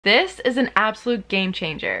This is an absolute game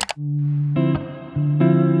changer.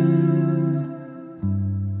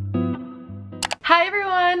 Hi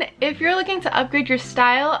everyone! If you're looking to upgrade your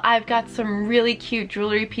style, I've got some really cute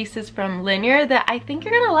jewelry pieces from Linjer that I think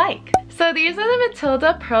you're gonna like. So these are the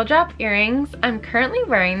Matilda pearl drop earrings. I'm currently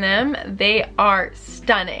wearing them. They are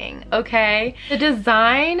stunning, okay? The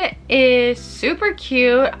design is super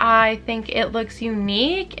cute. I think it looks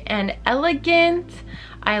unique and elegant.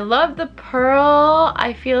 I love the pearl.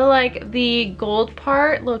 I feel like the gold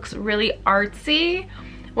part looks really artsy.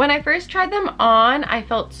 When I first tried them on, I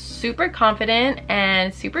felt super confident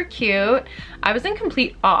and super cute. I was in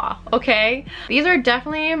complete awe, okay? These are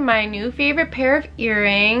definitely my new favorite pair of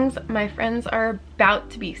earrings. My friends are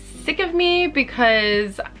about to be sick of me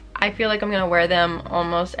because I feel like I'm gonna wear them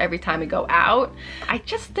almost every time we go out. I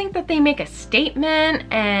just think that they make a statement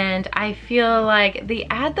and I feel like they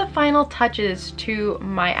add the final touches to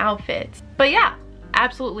my outfits. But yeah,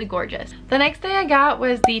 absolutely gorgeous. The next thing I got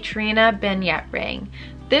was the Trina Beignet ring.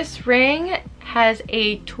 This ring has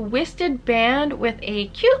a twisted band with a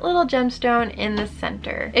cute little gemstone in the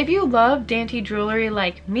center. If you love dainty jewelry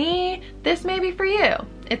like me, this may be for you.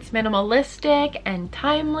 It's minimalistic and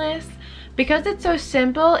timeless. Because it's so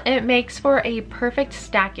simple, it makes for a perfect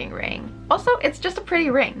stacking ring. Also, it's just a pretty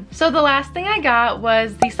ring. So the last thing I got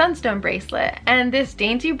was the sunstone bracelet. And this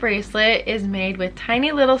dainty bracelet is made with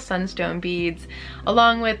tiny little sunstone beads,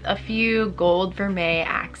 along with a few gold vermeil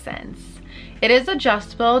accents. It is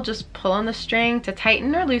adjustable, just pull on the string to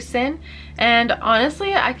tighten or loosen, and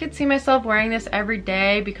honestly, I could see myself wearing this every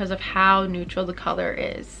day because of how neutral the color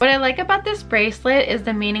is. What I like about this bracelet is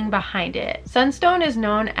the meaning behind it. Sunstone is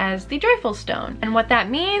known as the joyful stone, and what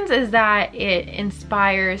that means is that it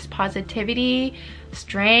inspires positivity,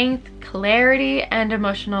 strength, clarity, and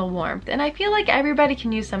emotional warmth, and I feel like everybody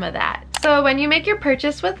can use some of that. So when you make your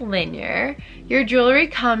purchase with Linjer, your jewelry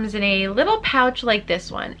comes in a little pouch like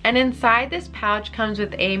this one, and inside this pouch comes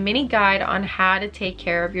with a mini guide on how to take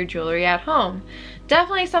care of your jewelry at home.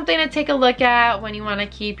 Definitely something to take a look at when you want to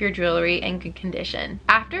keep your jewelry in good condition.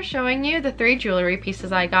 After showing you the 3 jewelry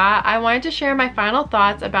pieces I got, I wanted to share my final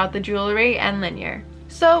thoughts about the jewelry and Linjer.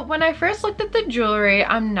 So when I first looked at the jewelry,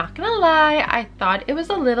 I'm not gonna lie, I thought it was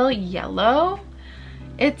a little yellow.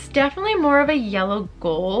 It's definitely more of a yellow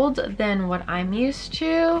gold than what I'm used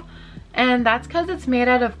to, and that's because it's made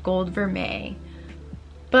out of gold vermeil.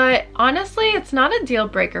 But honestly, it's not a deal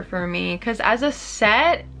breaker for me because as a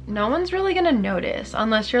set, no one's really gonna notice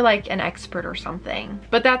unless you're like an expert or something.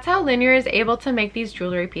 But that's how Linjer is able to make these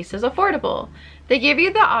jewelry pieces affordable. They give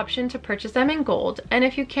you the option to purchase them in gold, and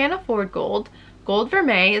if you can't afford gold, gold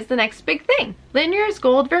vermeil is the next big thing. Linjer's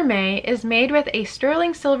gold vermeil is made with a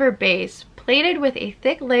sterling silver base plated with a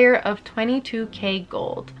thick layer of 22K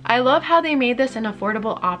gold. I love how they made this an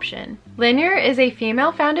affordable option. Linjer is a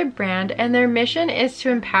female-founded brand and their mission is to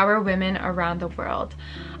empower women around the world.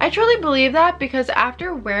 I truly believe that because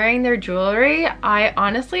after wearing their jewelry, I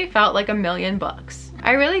honestly felt like $1,000,000.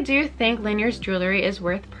 I really do think Linjer's jewelry is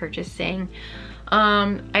worth purchasing.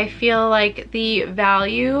 I feel like the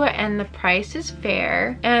value and the price is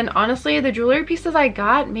fair, and honestly the jewelry pieces I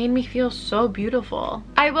got made me feel so beautiful.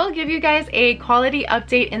 I will give you guys a quality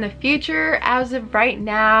update in the future. As of right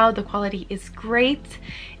now, the quality is great.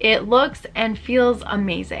 It looks and feels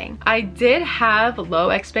amazing. I did have low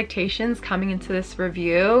expectations coming into this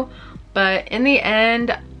review, but in the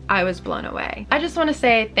end I was blown away. I just want to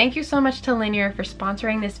say thank you so much to Linjer for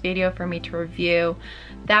sponsoring this video for me to review.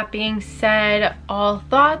 That being said, all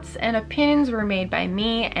thoughts and opinions were made by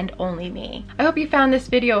me and only me. I hope you found this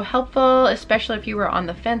video helpful, especially if you were on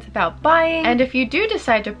the fence about buying. And if you do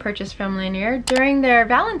decide to purchase from Linjer, during their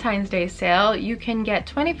Valentine's Day sale, you can get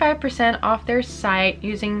 25% off their site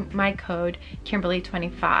using my code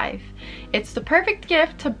Kimberly25. It's the perfect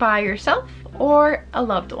gift to buy yourself or a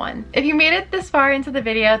loved one. If you made it this far into the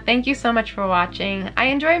video, thank you so much for watching. I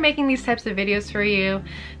enjoy making these types of videos for you.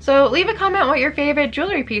 So leave a comment what your favorite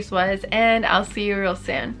jewelry piece was, and I'll see you real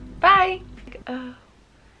soon. Bye! Oh,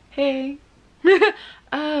 hey.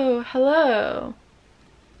 Oh, hello.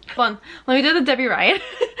 Hold on, let me do the Debbie Ryan.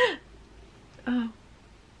 Oh,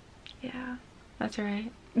 yeah, that's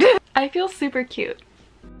right. I feel super cute.